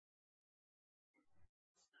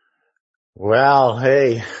Well,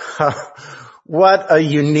 hey, what a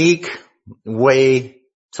unique way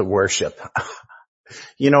to worship.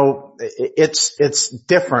 It's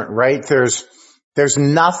different, right? There's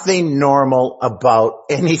nothing normal about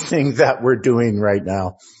anything that we're doing right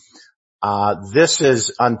now. This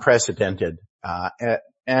is unprecedented. But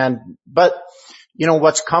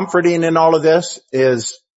what's comforting in all of this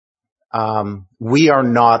is, we are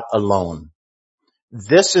not alone.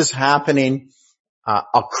 This is happening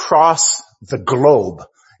across the globe.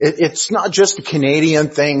 It's not just a Canadian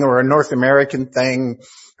thing or a North American thing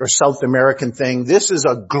or South American thing. This is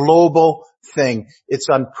a global thing. It's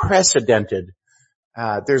unprecedented.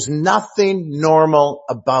 There's nothing normal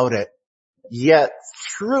about it. Yet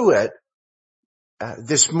through it,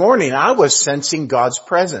 this morning I was sensing God's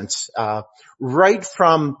presence, right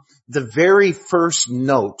from the very first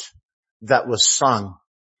note that was sung.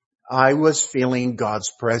 I was feeling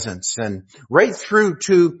God's presence, and right through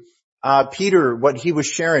to Peter, what he was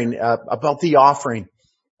sharing about the offering,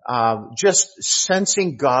 just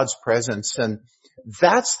sensing God's presence. And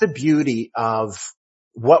that's the beauty of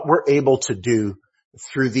what we're able to do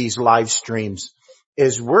through these live streams,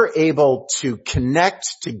 is we're able to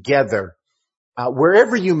connect together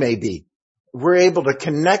wherever you may be. We're able to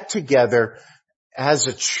connect together as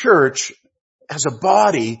a church, as a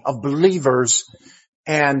body of believers,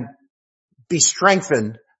 and be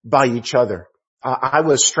strengthened by each other. I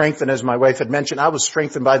was strengthened, as my wife had mentioned. I was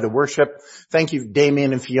strengthened by the worship. Thank you,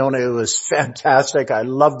 Damien and Fiona. It was fantastic. I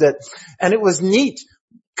loved it. And it was neat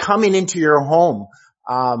coming into your home.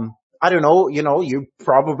 I don't know, you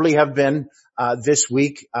probably have been this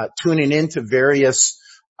week tuning into various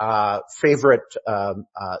favorite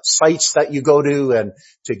sites that you go to and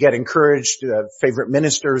to get encouraged, favorite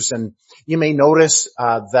ministers. And you may notice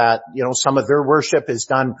that some of their worship is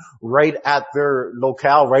done right at their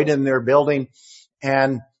locale, right in their building.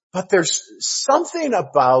 But there's something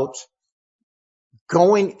about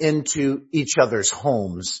going into each other's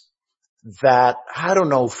homes that, I don't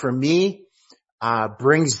know, for me,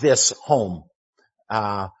 brings this home.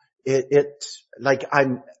 Like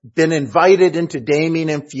I'm been invited into Damien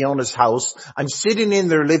and Fiona's house. I'm sitting in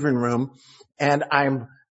their living room and I'm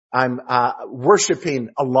worshiping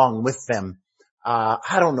along with them.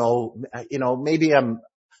 I don't know, maybe I'm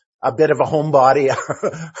a bit of a homebody.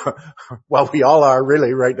 Well, we all are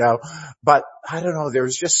really right now, but I don't know.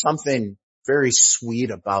 There's just something very sweet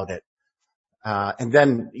about it. And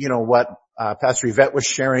then, what Pastor Yvette was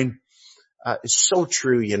sharing, is so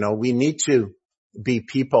true. We need to be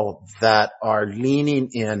people that are leaning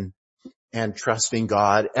in and trusting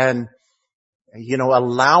God and,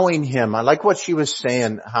 allowing Him. I like what she was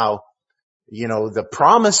saying, how, the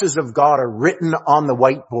promises of God are written on the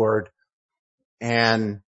whiteboard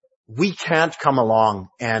and we can't come along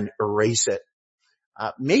and erase it.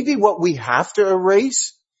 Maybe what we have to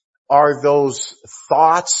erase are those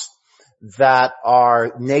thoughts that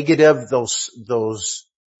are negative, those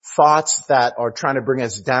thoughts that are trying to bring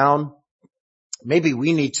us down. Maybe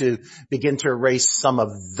we need to begin to erase some of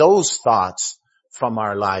those thoughts from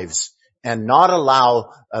our lives and not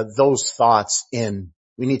allow those thoughts in.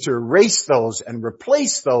 We need to erase those and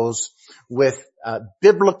replace those with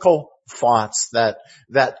biblical thoughts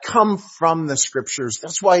that come from the scriptures.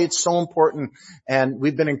 That's why it's so important. And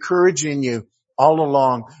we've been encouraging you all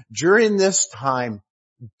along during this time.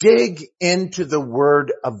 Dig into the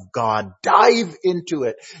Word of God. Dive into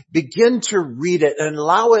it. Begin to read it and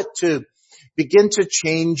allow it to begin to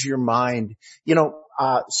change your mind.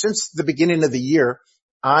 Since the beginning of the year,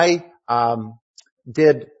 I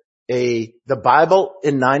did the Bible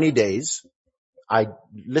in 90 days. I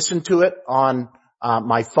listened to it on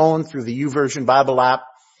my phone through the YouVersion Bible app,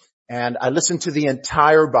 and I listened to the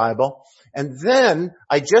entire Bible. And then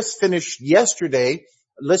I just finished yesterday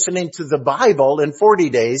listening to the Bible in 40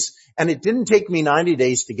 days, and it didn't take me 90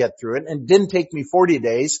 days to get through it, and it didn't take me 40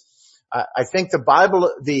 days. I think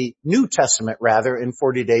the New Testament rather, in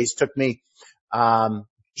 40 days took me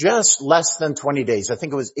just less than 20 days. I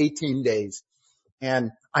think it was 18 days.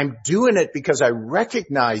 And I'm doing it because I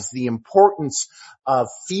recognize the importance of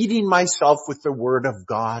feeding myself with the Word of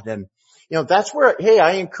God. And, that's where, hey,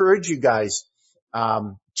 I encourage you guys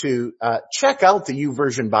to check out the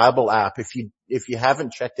YouVersion Bible app if you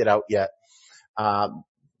haven't checked it out yet.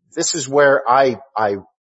 This is where I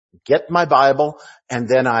get my Bible and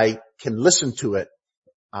then I can listen to it.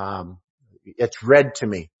 It's read to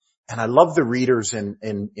me. And I love the readers in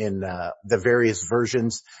the various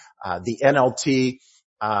versions. The NLT,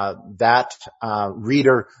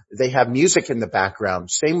 reader, they have music in the background.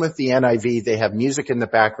 Same with the NIV, they have music in the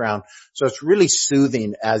background. So it's really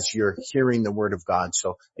soothing as you're hearing the Word of God.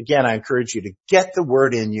 So again, I encourage you to get the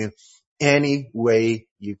Word in you any way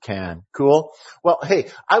you can. Cool? Well, hey,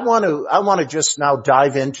 I want to just now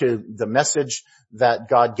dive into the message that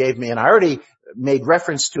God gave me, and I already made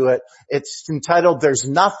reference to it. It's entitled, There's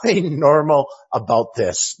Nothing Normal About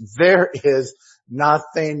This. There is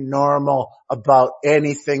nothing normal about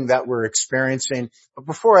anything that we're experiencing. But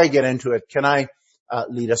before I get into it, can I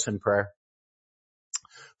lead us in prayer?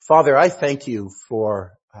 Father, I thank you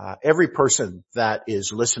for every person that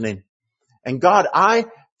is listening. And God, I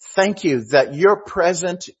thank you that you're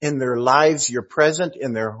present in their lives, you're present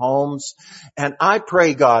in their homes. And I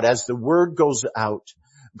pray, God, as the word goes out,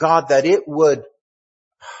 God, that it would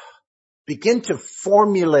begin to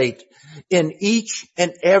formulate in each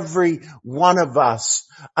and every one of us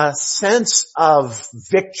a sense of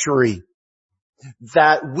victory,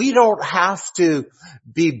 that we don't have to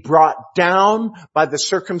be brought down by the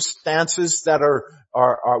circumstances that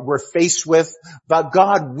we're faced with. But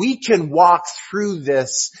God, we can walk through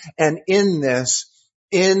this and in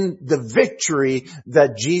the victory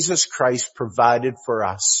that Jesus Christ provided for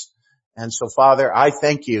us. And so, Father, I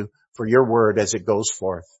thank you for your word as it goes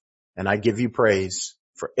forth. And I give you praise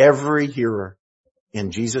for every hearer.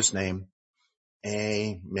 In Jesus' name,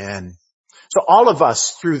 amen. So all of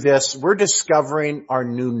us through this, we're discovering our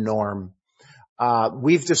new norm.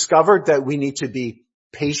 We've discovered that we need to be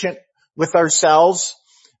patient with ourselves.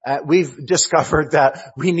 We've discovered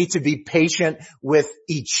that we need to be patient with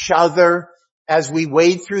each other as we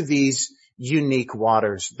wade through these unique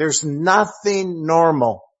waters. There's nothing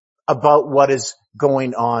normal about what is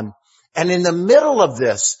going on. And in the middle of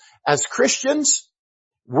this, as Christians,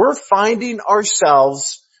 we're finding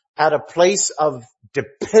ourselves at a place of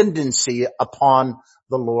dependency upon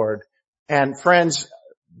the Lord. And friends,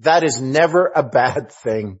 that is never a bad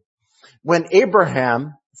thing. When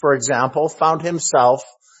Abraham, for example, found himself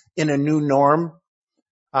in a new norm,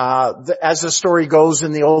 as the story goes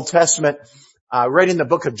in the Old Testament, right in the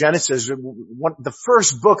book of Genesis, the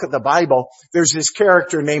first book of the Bible, there's this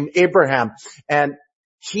character named Abraham, and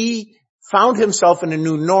he found himself in a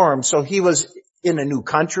new norm. So he was in a new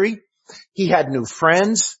country. He had new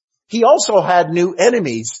friends. He also had new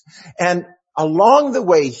enemies. And along the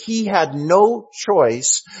way, he had no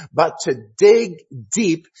choice but to dig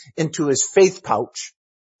deep into his faith pouch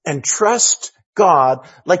and trust God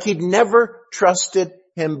like he'd never trusted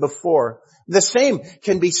him before. The same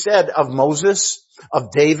can be said of Moses,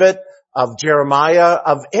 of David, of Jeremiah,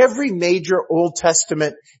 of every major Old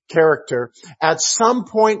Testament character. At some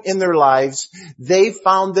point in their lives, they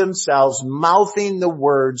found themselves mouthing the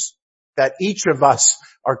words that each of us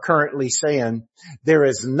are currently saying. There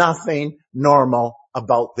is nothing normal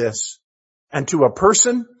about this. And to a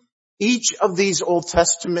person, each of these Old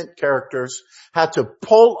Testament characters had to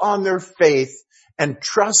pull on their faith and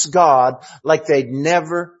trust God like they'd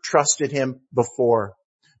never trusted him before.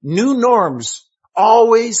 New norms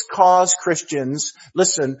always cause Christians,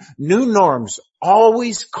 listen, new norms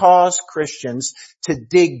always cause Christians to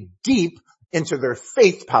dig deep into their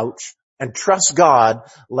faith pouch and trust God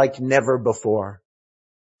like never before.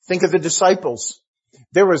 Think of the disciples.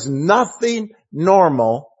 There was nothing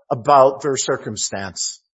normal about their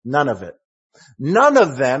circumstance. None of it. None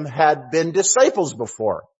of them had been disciples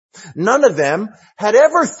before. None of them had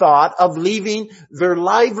ever thought of leaving their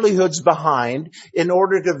livelihoods behind in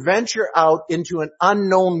order to venture out into an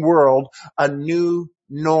unknown world, a new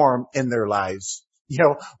norm in their lives. You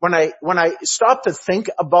know, when I stop to think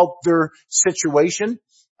about their situation,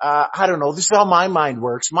 I don't know, this is how my mind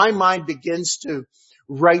works. My mind begins to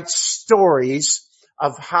write stories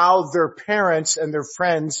of how their parents and their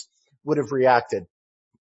friends would have reacted.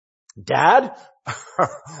 Dad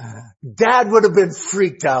would have been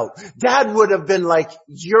freaked out. Dad would have been like,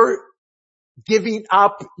 you're giving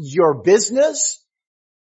up your business?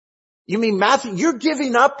 You mean Matthew, you're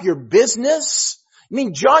giving up your business? You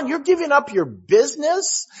mean John, you're giving up your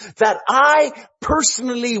business that I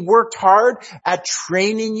personally worked hard at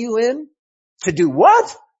training you in? To do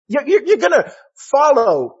what? You're gonna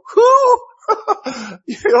follow who?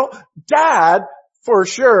 Dad, for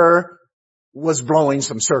sure, was blowing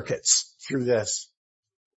some circuits through this.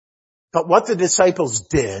 But what the disciples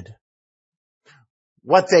did,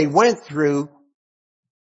 what they went through,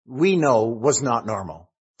 we know was not normal.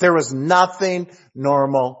 There was nothing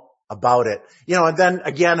normal about it. And then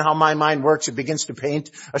again, how my mind works, it begins to paint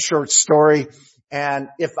a short story. And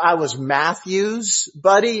if I was Matthew's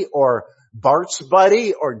buddy or Bart's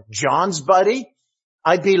buddy or John's buddy,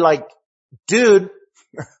 I'd be like, dude,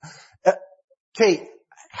 Kate,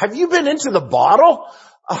 have you been into the bottle?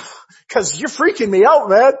 Cause you're freaking me out,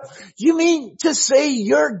 man. You mean to say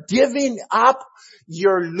you're giving up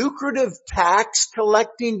your lucrative tax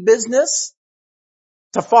collecting business?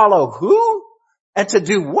 To follow who? And to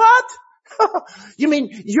do what? You mean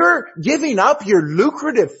you're giving up your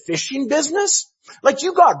lucrative fishing business? Like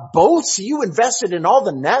you got boats, you invested in all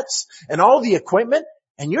the nets and all the equipment,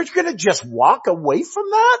 and you're going to just walk away from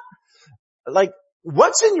that? Like,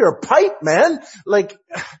 what's in your pipe, man? Like,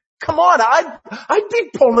 come on, I'd be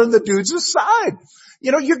pulling the dudes aside.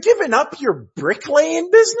 You know, you're giving up your bricklaying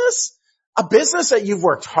business, a business that you've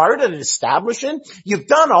worked hard at establishing. You've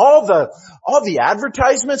done all the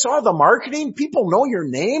advertisements, all the marketing. People know your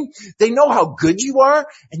name. They know how good you are,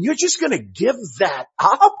 and you're just going to give that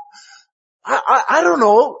up? I don't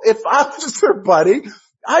know. If I was their buddy,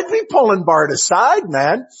 I'd be pulling Bart aside,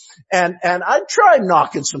 man, and I'd try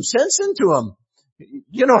knocking some sense into him.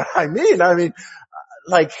 You know what I mean? I mean,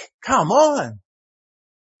 like, come on.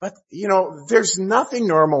 But, you know, there's nothing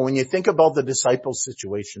normal when you think about the disciples'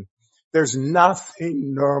 situation. There's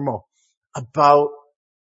nothing normal about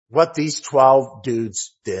what these 12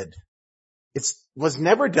 dudes did. It was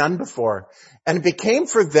never done before. And it became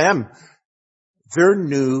for them their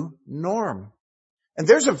new norm. And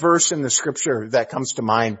there's a verse in the scripture that comes to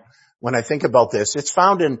mind when I think about this. It's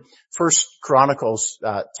found in 1 Chronicles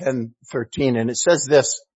 10:13, and it says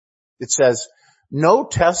this. It says, no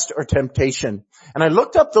test or temptation. And I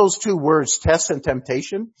looked up those two words, test and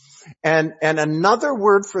temptation, and another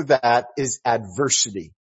word for that is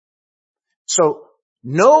adversity. So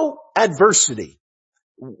no adversity.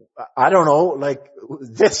 I don't know, like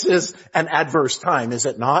this is an adverse time, is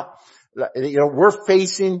it not? You know, we're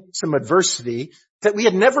facing some adversity that we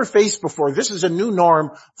had never faced before. This is a new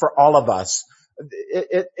norm for all of us.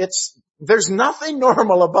 There's nothing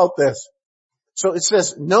normal about this. So it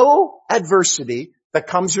says no adversity that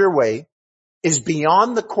comes your way is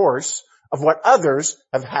beyond the course of what others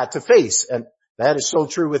have had to face. And that is so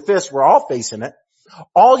true with this. We're all facing it.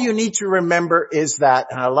 All you need to remember is that,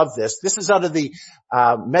 and I love this. This is out of the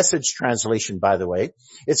Message translation, by the way.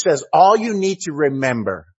 It says, all you need to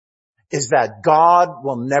remember is that God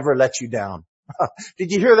will never let you down.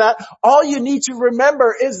 Did you hear that? All you need to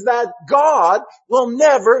remember is that God will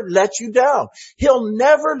never let you down. He'll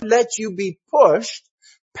never let you be pushed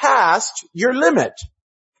past your limit.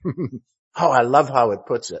 Oh, I love how it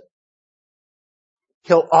puts it.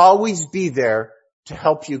 He'll always be there to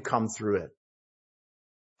help you come through it.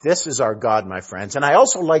 This is our God, my friends. And I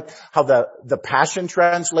also like how the Passion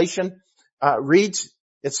Translation reads.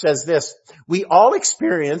 It says this, we all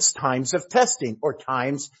experience times of testing or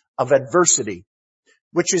times of adversity,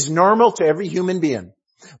 which is normal to every human being.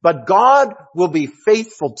 But God will be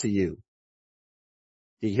faithful to you.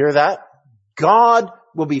 Do you hear that? God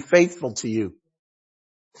will be faithful to you.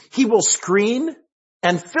 He will screen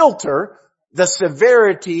and filter the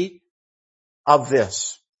severity of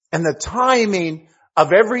this and the timing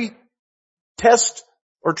of every test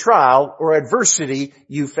or trial or adversity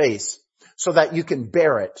you face so that you can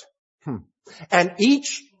bear it. And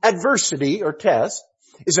each adversity or test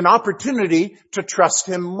is an opportunity to trust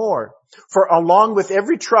Him more. For along with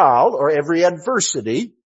every trial or every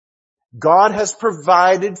adversity, God has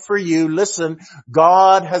provided for you, listen,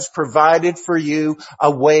 God has provided for you a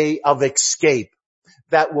way of escape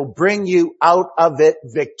that will bring you out of it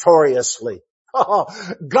victoriously.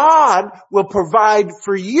 God will provide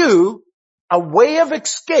for you a way of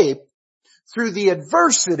escape through the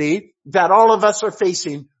adversity that all of us are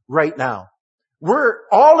facing right now. We're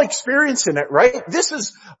all experiencing it, right? This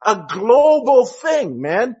is a global thing,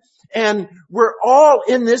 man. And we're all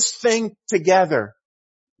in this thing together.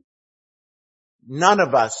 None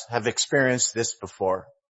of us have experienced this before.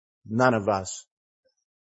 None of us.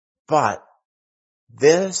 But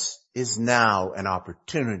this is now an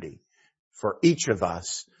opportunity for each of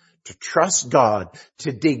us to trust God,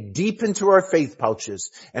 to dig deep into our faith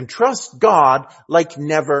pouches and trust God like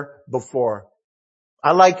never before.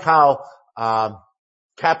 I like how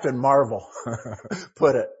Captain Marvel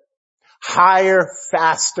put it. Higher,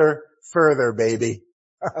 faster, further, baby.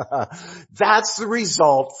 That's the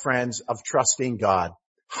result, friends, of trusting God.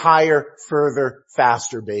 Higher, further,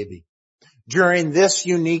 faster, baby. During this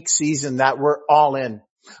unique season that we're all in,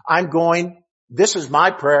 this is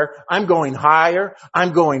my prayer, I'm going higher,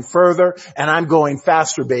 I'm going further, and I'm going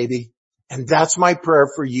faster, baby. And that's my prayer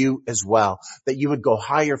for you as well, that you would go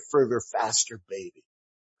higher, further, faster, baby.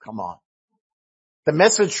 Come on. The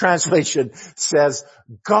Message translation says,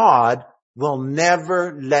 God will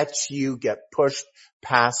never let you get pushed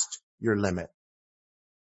past your limit.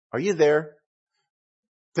 Are you there?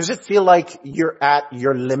 Does it feel like you're at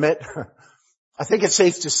your limit? I think it's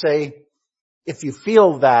safe to say, if you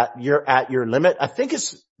feel that you're at your limit, I think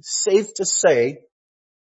it's safe to say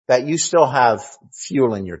that you still have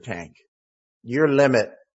fuel in your tank. Your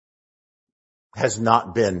limit has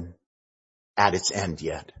not been at its end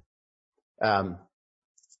yet.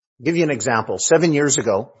 Give you an example. 7 years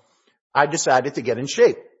ago, I decided to get in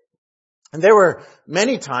shape. And there were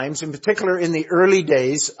many times, in particular in the early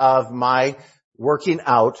days of my working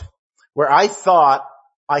out, where I thought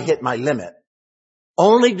I hit my limit,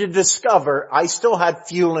 only to discover I still had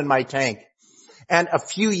fuel in my tank. And a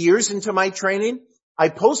few years into my training, I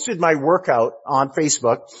posted my workout on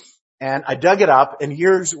Facebook, and I dug it up, and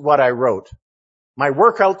here's what I wrote. My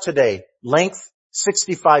workout today, length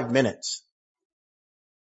 65 minutes.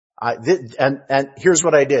 And here's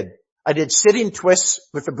what I did. I did sitting twists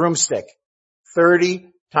with a broomstick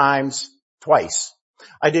 30 times twice.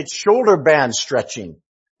 I did shoulder band stretching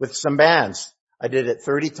with some bands. I did it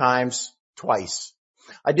 30 times twice.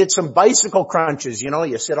 I did some bicycle crunches. You know,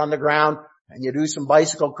 you sit on the ground and you do some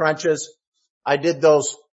bicycle crunches. I did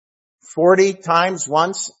those 40 times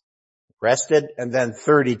once, rested, and then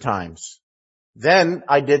 30 times. Then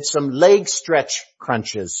I did some leg stretch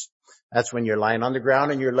crunches. That's when you're lying on the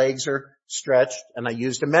ground and your legs are stretched. And I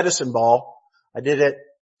used a medicine ball. I did it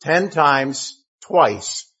 10 times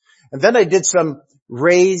twice. And then I did some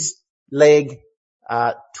raised leg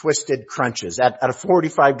twisted crunches at a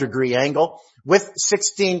 45-degree angle with a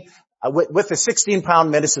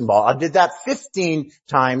 16-pound medicine ball. I did that 15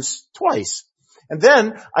 times twice. And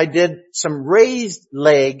then I did some raised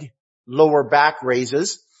leg lower back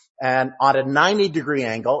raises and on a 90-degree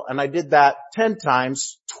angle, and I did that 10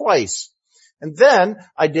 times twice. And then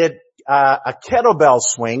I did a kettlebell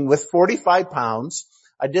swing with 45 pounds.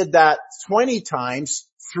 I did that 20 times,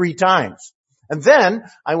 3 times. And then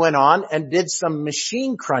I went on and did some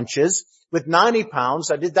machine crunches with 90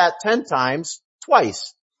 pounds. I did that 10 times,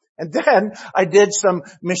 twice. And then I did some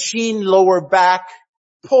machine lower back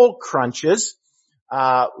pull crunches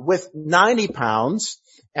with 90 pounds,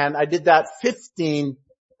 and I did that 15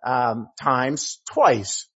 times,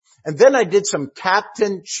 twice. And then I did some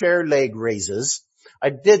captain chair leg raises. I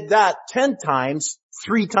did that 10 times,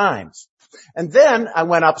 3 times. And then I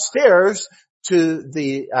went upstairs to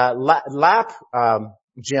the lap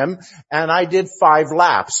gym, and I did 5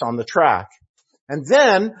 laps on the track. And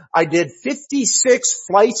then I did 56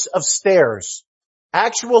 flights of stairs,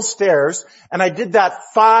 actual stairs, and I did that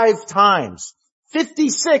 5 times.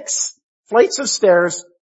 56 flights of stairs.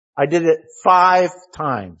 I did it 5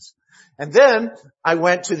 times. And then I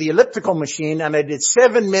went to the elliptical machine and I did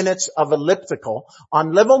 7 minutes of elliptical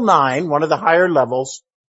on level 9, one of the higher levels.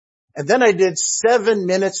 And then I did 7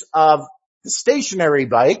 minutes of the stationary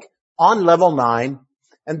bike on level 9.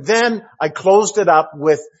 And then I closed it up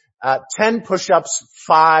with 10 push-ups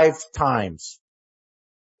 5 times.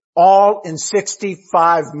 All in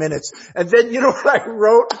 65 minutes. And then you know what I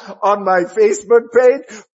wrote on my Facebook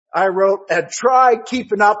page? I wrote, and try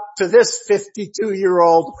keeping up to this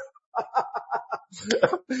 52-year-old.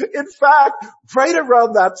 In fact, right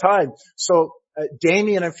around that time. So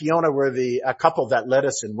Damien and Fiona were the couple that led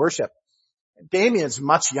us in worship. Damien's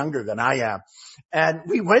much younger than I am. And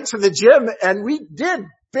we went to the gym and we did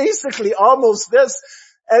basically almost this.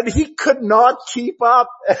 And he could not keep up.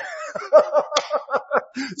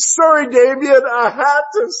 Sorry, Damien, I had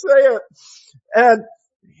to say it. And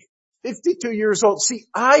 52 years old. See,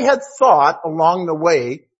 I had thought along the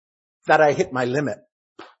way that I hit my limit.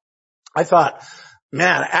 I thought,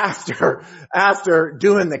 man, after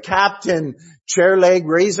doing the captain chair leg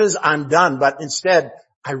raises, I'm done. But instead,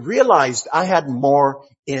 I realized I had more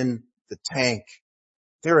in the tank.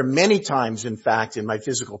 There are many times, in fact, in my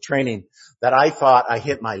physical training that I thought I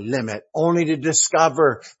hit my limit, only to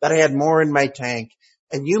discover that I had more in my tank.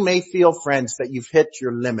 And you may feel, friends, that you've hit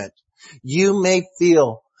your limit. You may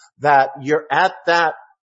feel that you're at that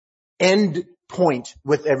end point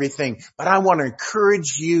with everything. But I want to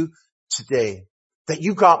encourage you today that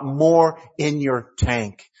you got more in your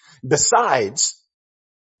tank. Besides,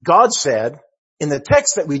 God said in the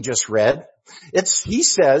text that we just read, he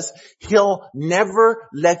says he'll never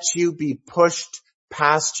let you be pushed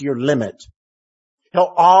past your limit.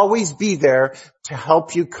 He'll always be there to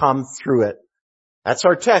help you come through it. That's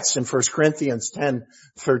our text in 1 Corinthians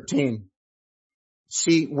 10:13.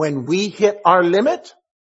 See, when we hit our limit,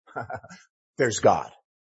 there's God.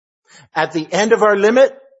 At the end of our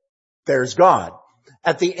limit, there's God.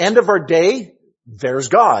 At the end of our day, there's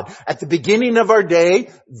God. At the beginning of our day,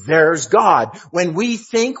 there's God. When we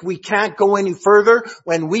think we can't go any further,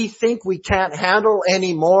 when we think we can't handle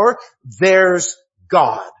any more, there's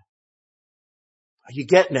God. Are you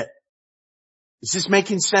getting it? Is this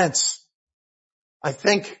making sense? I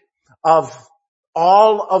think of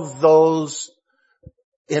all of those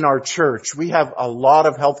in our church. We have a lot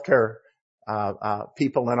of healthcare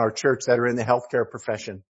people in our church that are in the healthcare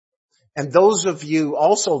profession. And those of you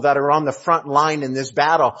also that are on the front line in this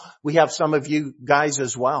battle, we have some of you guys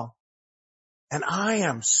as well. And I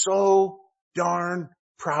am so darn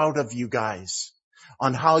proud of you guys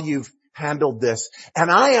on how you've handled this.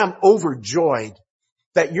 And I am overjoyed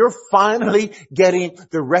that you're finally getting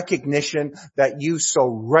the recognition that you so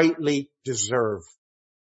rightly deserve.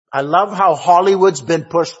 I love how Hollywood's been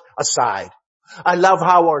pushed aside. I love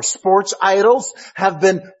how our sports idols have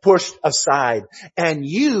been pushed aside. And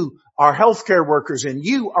you, our healthcare workers, and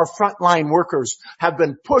you, our frontline workers, have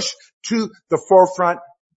been pushed to the forefront.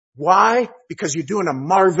 Why? Because you're doing a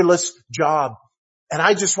marvelous job. And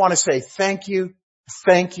I just want to say thank you,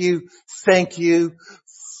 thank you, thank you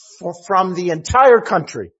from the entire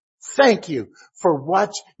country. Thank you for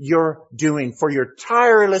what you're doing, for your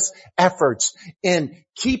tireless efforts in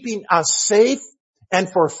keeping us safe and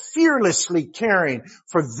for fearlessly caring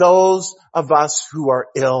for those of us who are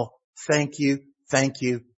ill. Thank you, thank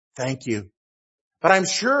you, thank you. But I'm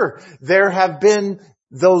sure there have been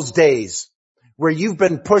those days where you've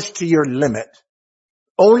been pushed to your limit,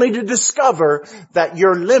 only to discover that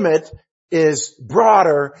your limit is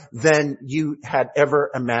broader than you had ever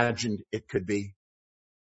imagined it could be.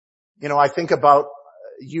 You know, I think about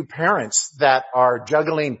you parents that are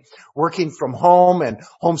juggling working from home and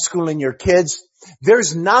homeschooling your kids.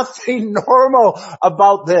 There's nothing normal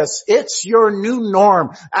about this. It's your new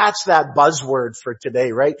norm. That's that buzzword for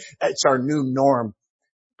today, right? It's our new norm.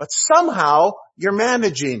 But somehow you're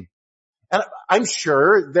managing. And I'm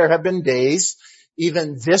sure there have been days,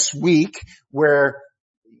 even this week, where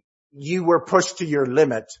you were pushed to your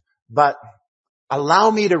limit. But allow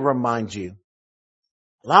me to remind you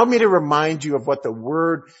of what the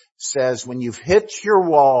Word says when you've hit your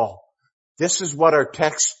wall. This is what our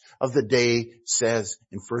text of the day says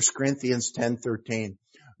in 1 Corinthians 10:13.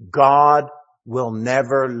 God will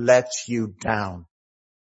never let you down,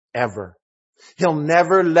 ever. He'll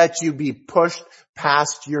never let you be pushed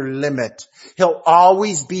past your limit. He'll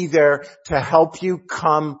always be there to help you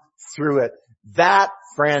come through it. That,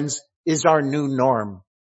 friends, is our new norm.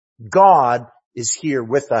 God is here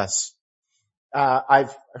with us.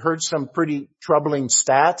 I've heard some pretty troubling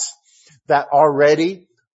stats that already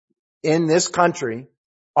in this country,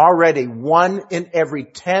 already 1 in every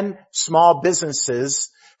 10 small businesses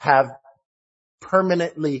have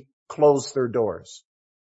permanently closed their doors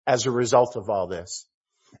as a result of all this.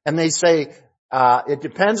 And they say, it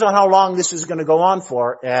depends on how long this is going to go on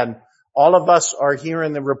for. And all of us are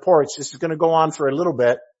hearing the reports. This is going to go on for a little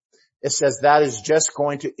bit. It says that is just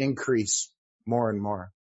going to increase more and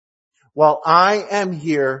more. Well, I am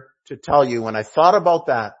here to tell you, when I thought about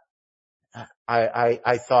that,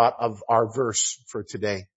 I thought of our verse for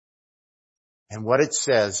today. And what it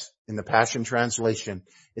says in the Passion Translation,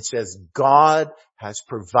 it says, God has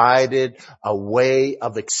provided a way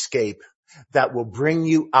of escape that will bring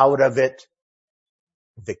you out of it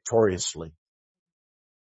victoriously.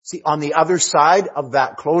 See, on the other side of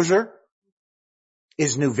that closure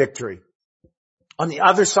is new victory. On the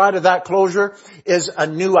other side of that closure is a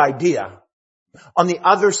new idea. On the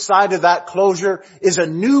other side of that closure is a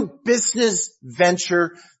new business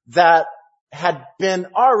venture that had been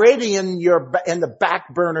already in the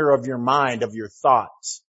back burner of your mind, of your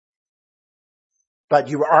thoughts. But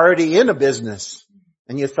you were already in a business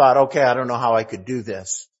and you thought, okay, I don't know how I could do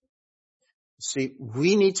this. See,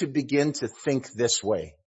 we need to begin to think this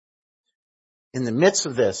way. In the midst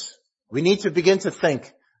of this, we need to begin to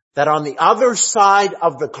think that on the other side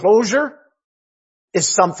of the closure is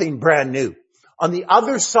something brand new. On the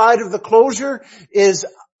other side of the closure is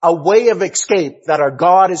a way of escape that our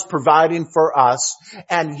God is providing for us,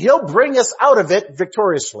 and He'll bring us out of it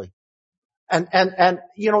victoriously. And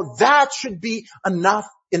you know, that should be enough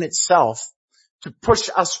in itself to push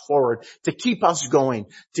us forward, to keep us going,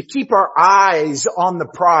 to keep our eyes on the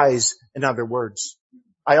prize, in other words.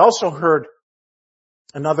 I also heard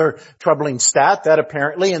another troubling stat that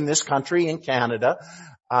apparently in this country, in Canada,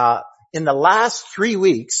 in the last 3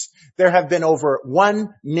 weeks, there have been over 1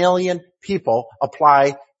 million people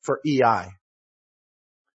apply for EI.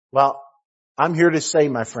 Well, I'm here to say,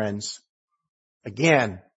 my friends,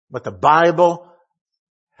 again, what the Bible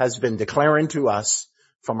has been declaring to us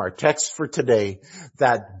from our text for today,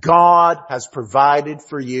 that God has provided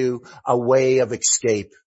for you a way of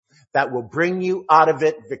escape that will bring you out of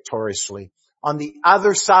it victoriously. On the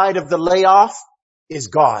other side of the layoff is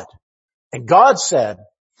God. And God said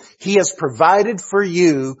He has provided for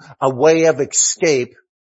you a way of escape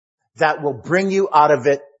that will bring you out of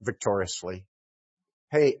it victoriously.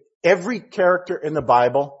 Hey, every character in the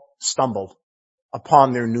Bible stumbled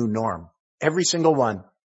upon their new norm. Every single one.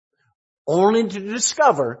 only to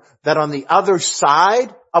discover that on the other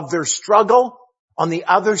side of their struggle, on the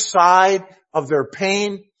other side of their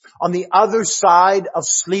pain, on the other side of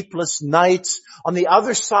sleepless nights, on the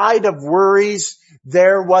other side of worries,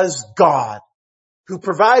 there was God who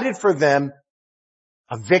provided for them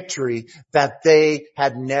a victory that they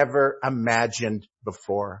had never imagined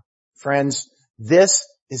before. Friends, this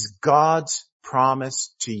is God's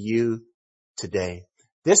promise to you today.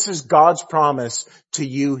 This is God's promise to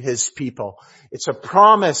you, His people. It's a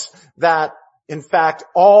promise that, in fact,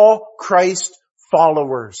 all Christ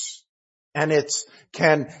followers, and it's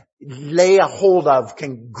can lay a hold of,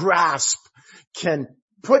 can grasp, can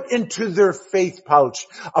put into their faith pouch,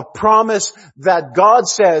 a promise that God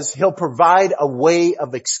says He'll provide a way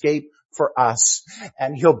of escape for us,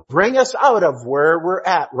 and He'll bring us out of where we're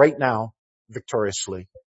at right now victoriously.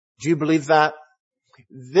 Do you believe that?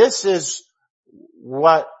 This is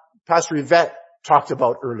what Pastor Yvette talked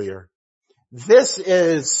about earlier. This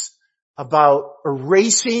is about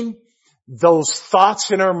erasing those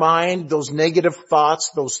thoughts in our mind, those negative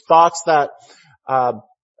thoughts, those thoughts that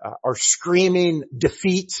are screaming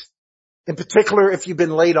defeat. In particular, if you've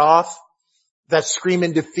been laid off, that's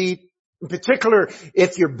screaming defeat. In particular,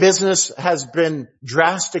 if your business has been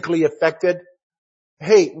drastically affected.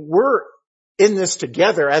 Hey, we're in this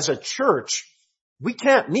together as a church. We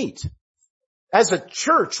can't meet. As a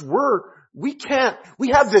church, we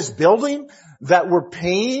have this building that we're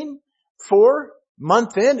paying for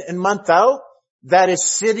month in and month out that is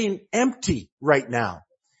sitting empty right now.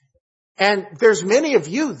 And there's many of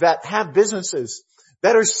you that have businesses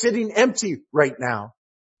that are sitting empty right now.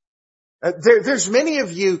 There's many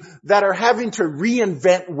of you that are having to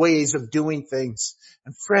reinvent ways of doing things.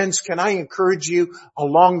 And friends, can I encourage you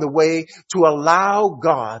along the way to allow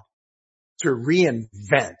God to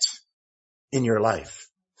reinvent in your life,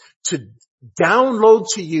 to download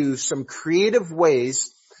to you some creative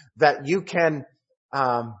ways that you can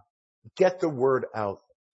get the word out.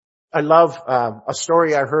 I love a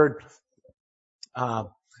story I heard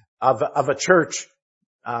of a church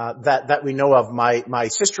that we know of. My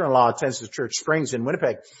sister-in-law attends the Church Springs in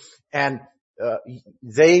Winnipeg, and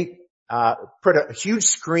they put a huge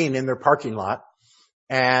screen in their parking lot,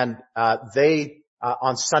 and they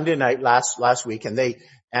on Sunday night last week,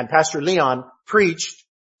 and Pastor Leon preached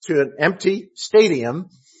to an empty stadium,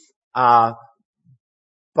 but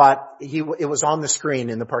it was on the screen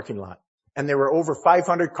in the parking lot. And there were over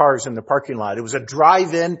 500 cars in the parking lot. It was a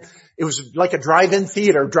drive-in. It was like a drive-in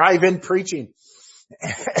theater, drive-in preaching.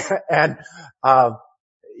 And,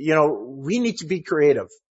 we need to be creative.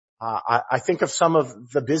 I think of some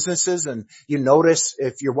of the businesses, and you notice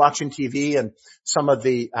if you're watching TV and some of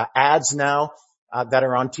the ads now that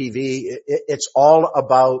are on TV, it's all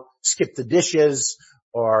about skip the dishes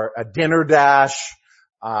or a dinner dash,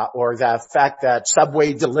 or the fact that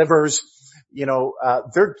Subway delivers.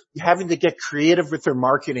 They're having to get creative with their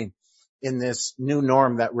marketing in this new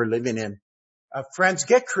norm that we're living in. Friends,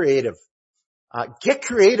 get creative. Get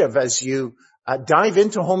creative as you dive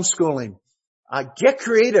into homeschooling. Get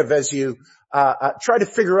creative as you try to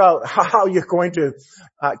figure out how you're going to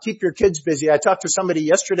keep your kids busy. I talked to somebody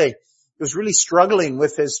yesterday who was really struggling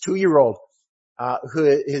with his 2-year-old,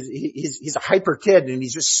 he's a hyper kid, and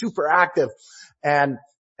he's just super active, and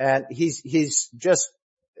he's just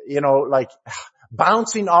like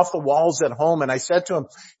bouncing off the walls at home. And I said to him,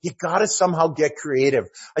 you gotta somehow get creative.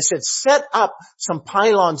 I said, set up some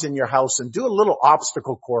pylons in your house and do a little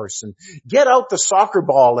obstacle course, and get out the soccer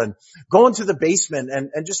ball and go into the basement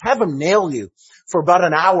and just have him nail you for about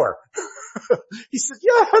an hour. He said,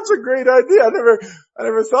 yeah, that's a great idea. I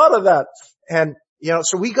never thought of that. And,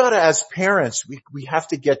 so we gotta, as parents, we have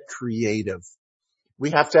to get creative. We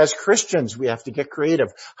have to, as Christians, we have to get creative.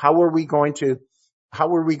 How are we going to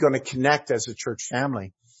connect as a church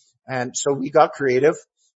family? And so we got creative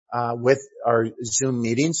with our Zoom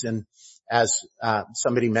meetings. And as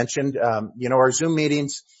somebody mentioned, our Zoom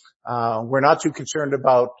meetings, we're not too concerned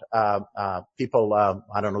about people,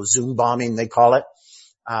 Zoom bombing, they call it,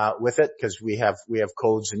 with it, because we have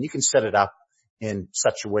codes, and you can set it up in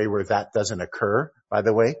such a way where that doesn't occur, by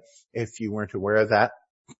the way, if you weren't aware of that.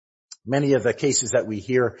 Many of the cases that we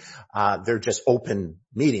hear, they're just open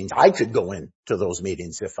meetings. I could go into those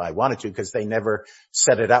meetings if I wanted to, because they never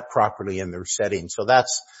set it up properly in their setting. So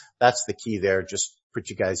that's the key there. Just put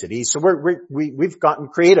you guys at ease. So we've gotten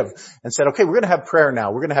creative and said, okay, we're going to have prayer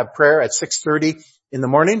now. We're going to have prayer at 6:30 in the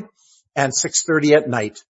morning and 6:30 at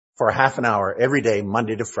night for a half an hour every day,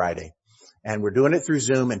 Monday to Friday. And we're doing it through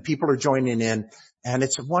Zoom, and people are joining in. And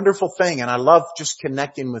it's a wonderful thing. And I love just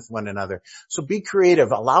connecting with one another. So be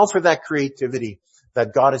creative. Allow for that creativity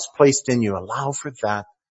that God has placed in you. Allow for that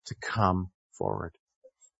to come forward.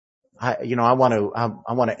 I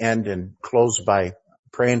want to end and close by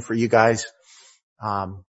praying for you guys.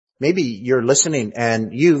 Maybe you're listening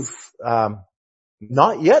and you've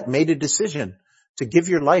not yet made a decision to give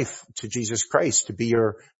your life to Jesus Christ, to be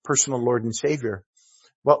your personal Lord and Savior.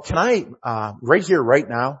 Well, can I, right here, right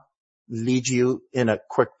now, lead you in a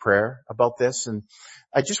quick prayer about this? And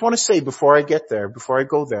I just want to say before I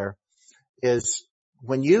go there, is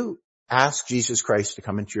when you ask Jesus Christ to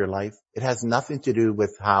come into your life, it has nothing to do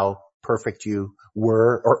with how perfect you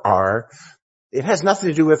were or are. It has nothing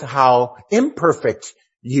to do with how imperfect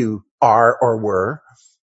you are or were,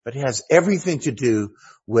 but it has everything to do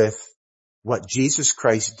with what Jesus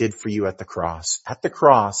Christ did for you at the cross. At the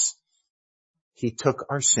cross, he took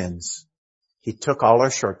our sins. He took all our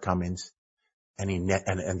shortcomings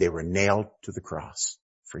and they were nailed to the cross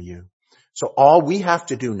for you. So all we have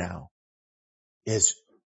to do now is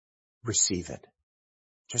receive it.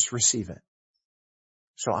 Just receive it.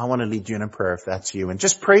 So I want to lead you in a prayer if that's you, and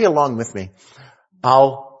just pray along with me.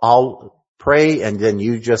 I'll pray and then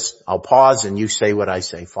I'll pause and you say what I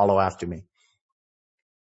say. Follow after me.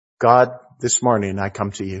 God, this morning I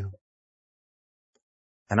come to you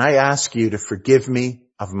and I ask you to forgive me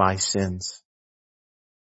of my sins.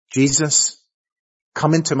 Jesus,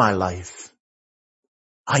 come into my life.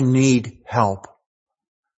 I need help.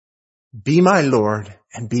 Be my Lord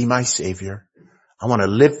and be my Savior. I want to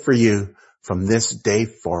live for you from this day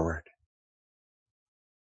forward.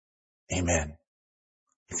 Amen.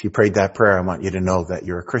 If you prayed that prayer, I want you to know that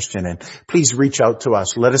you're a Christian, and please reach out to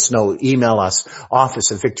us. Let us know. Email us,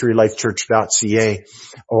 office@victorylifechurch.ca,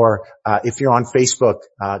 or if you're on Facebook,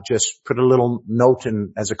 just put a little note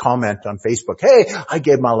in as a comment on Facebook. Hey, I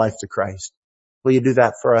gave my life to Christ. Will you do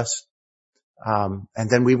that for us? And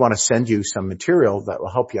then we want to send you some material that will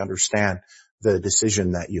help you understand the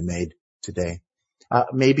decision that you made today.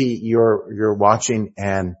 Maybe you're watching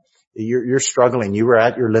and you're struggling. You were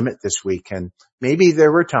at your limit this week, and maybe there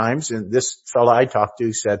were times, and this fella I talked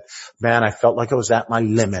to said, man, I felt like I was at my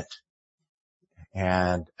limit.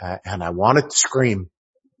 And I wanted to scream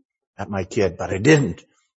at my kid, but I didn't.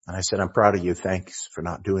 And I said, I'm proud of you. Thanks for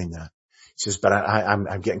not doing that. He says, but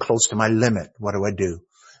I'm getting close to my limit. What do I do?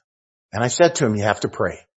 And I said to him, you have to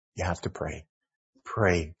pray. You have to pray.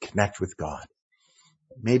 Pray. Connect with God.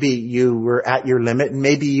 Maybe you were at your limit and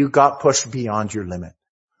maybe you got pushed beyond your limit.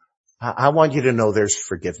 I want you to know there's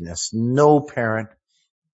forgiveness. No parent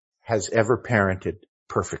has ever parented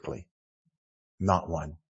perfectly. Not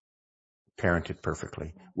one. Parented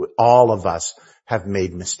perfectly. All of us have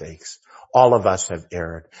made mistakes. All of us have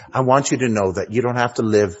erred. I want you to know that you don't have to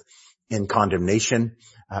live in condemnation.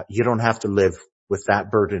 You don't have to live with that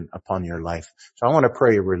burden upon your life. So I want to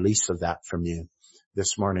pray a release of that from you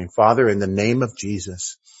this morning. Father, in the name of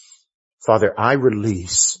Jesus, Father, I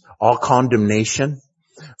release all condemnation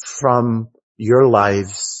from your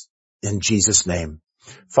lives in Jesus' name.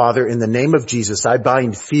 Father, in the name of Jesus, I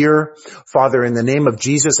bind fear. Father, in the name of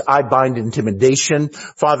Jesus, I bind intimidation.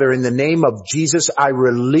 Father, in the name of Jesus, I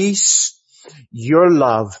release your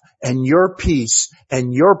love and your peace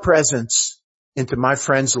and your presence into my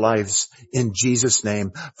friends' lives in Jesus'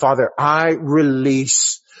 name. Father, I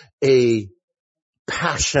release a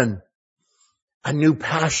passion, a new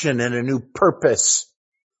passion and a new purpose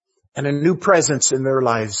and a new presence in their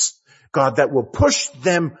lives, God, that will push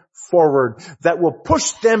them forward, that will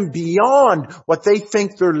push them beyond what they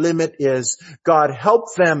think their limit is. God,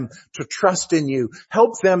 help them to trust in you.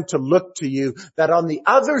 Help them to look to you, that on the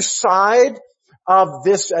other side of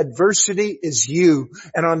this adversity is you.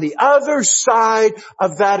 And on the other side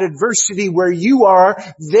of that adversity where you are,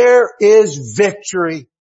 there is victory.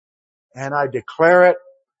 And I declare it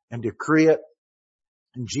and decree it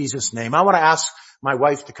in Jesus' name. I want to ask my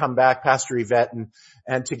wife to come back, Pastor Yvette,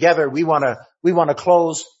 and together we want to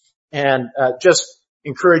close and just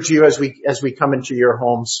encourage you as we come into your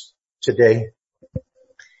homes today.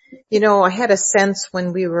 You know, I had a sense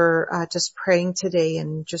when we were just praying today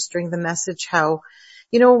and just during the message how,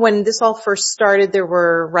 you know, when this all first started, there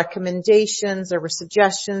were recommendations, there were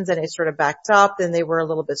suggestions, and it sort of backed up, and they were a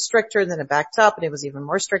little bit stricter, and then it backed up, and it was even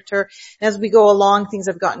more stricter. And as we go along, things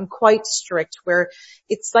have gotten quite strict, where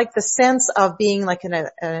it's like the sense of being like in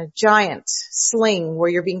a giant sling, where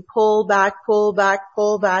you're being pulled back, pulled back,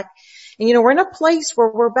 pulled back. And, you know, we're in a place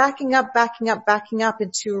where we're backing up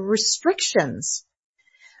into restrictions.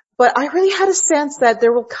 But I really had a sense that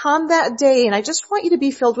there will come that day, and I just want you to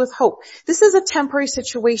be filled with hope. This is a temporary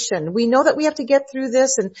situation. We know that we have to get through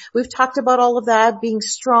this, and we've talked about all of that, being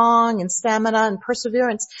strong and stamina and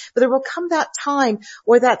perseverance. But there will come that time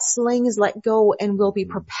where that sling is let go and we'll be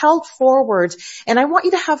propelled forward. And I want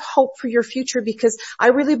you to have hope for your future, because I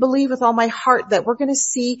really believe with all my heart that we're going to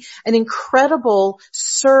see an incredible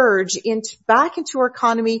surge back into our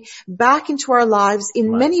economy, back into our lives,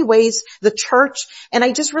 in many ways, the church. And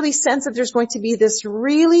I just really sense that there's going to be this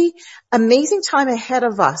really amazing time ahead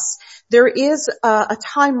of us. There is a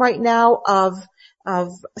time right now of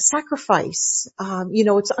sacrifice.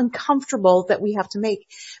 It's uncomfortable that we have to make,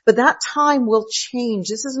 but that time will change.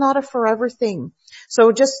 This is not a forever thing.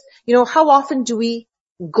 So just, how often do we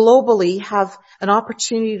globally have an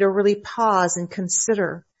opportunity to really pause and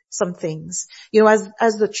consider some things?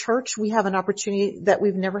 As the church, we have an opportunity that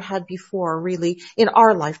we've never had before, really, in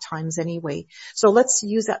our lifetimes anyway. So let's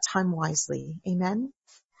use that time wisely. Amen.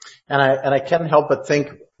 And I can't help but think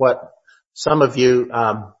what some of you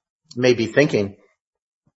may be thinking.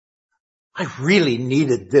 I really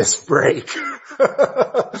needed this break.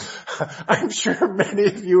 I'm sure many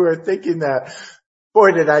of you are thinking that.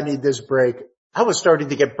 Boy, did I need this break. I was starting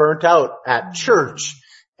to get burnt out at church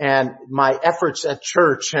and my efforts at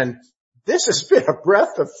church, and this has been a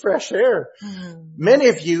breath of fresh air. Many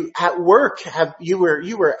of you at work you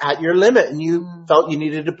were at your limit and you felt you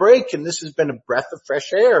needed a break, and this has been a breath of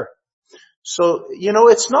fresh air. So,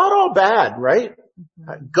 it's not all bad, right?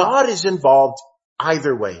 God is involved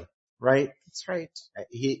either way, right? That's right.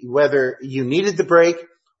 Whether you needed the break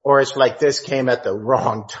or it's like this came at the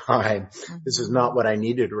wrong time. This is not what I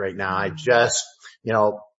needed right now. I just,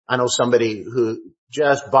 I know somebody who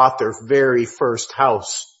just bought their very first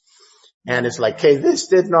house, and it's like, hey, this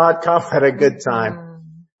did not come at a good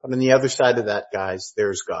time. But on the other side of that, guys,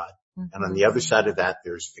 there's God. And on the other side of that,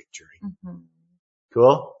 there's victory.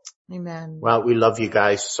 Cool? Amen. Well, we love you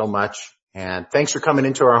guys so much. And thanks for coming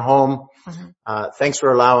into our home. Thanks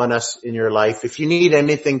for allowing us in your life. If you need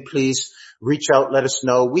anything, please reach out. Let us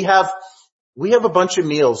know. We have a bunch of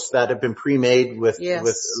meals that have been pre-made with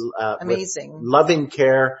amazing, with loving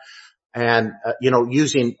care, and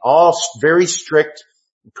using all very strict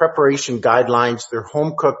preparation guidelines. They're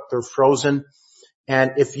home cooked. They're frozen.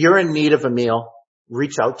 And if you're in need of a meal,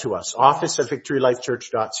 reach out to us.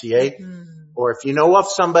 office@victorylifechurch.ca. Or if you know of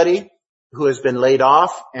somebody who has been laid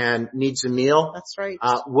off and needs a meal, that's right.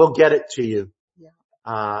 We'll get it to you.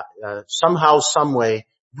 Somehow, some way.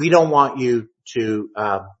 We don't want you to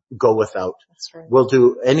go without. That's right. We'll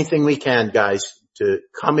do anything we can, guys, to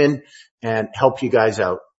come in and help you guys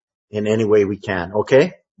out in any way we can.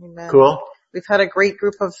 Okay? Amen. Cool? We've had a great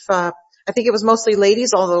group of, I think it was mostly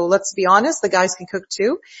ladies, although let's be honest, the guys can cook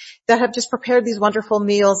too, that have just prepared these wonderful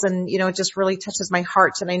meals, and, it just really touches my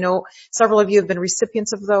heart. And I know several of you have been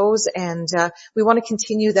recipients of those, and we want to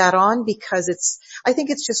continue that on, because I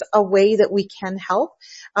think it's just a way that we can help.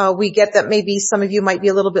 We get that maybe some of you might be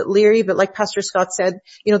a little bit leery, but like Pastor Scott said,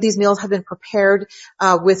 these meals have been prepared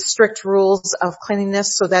with strict rules of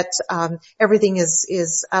cleanliness, so that everything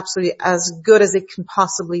is absolutely as good as it can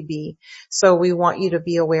possibly be. So we want you to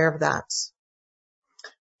be aware of that.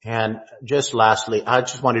 And just lastly, I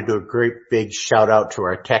just want to do a great big shout out to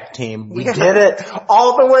our tech team. We did it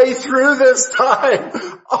all the way through this time.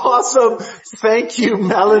 Awesome. Thank you,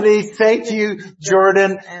 Melanie. Thank you,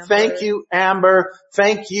 Jordan. Thank you, Amber.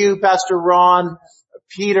 Thank you, Pastor Ron,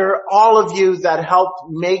 Peter, all of you that helped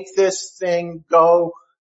make this thing go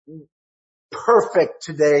perfect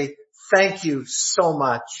today. Thank you so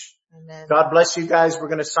much. Amen. God bless you guys. We're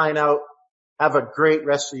going to sign out. Have a great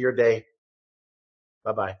rest of your day.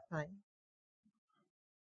 Bye-bye. Bye.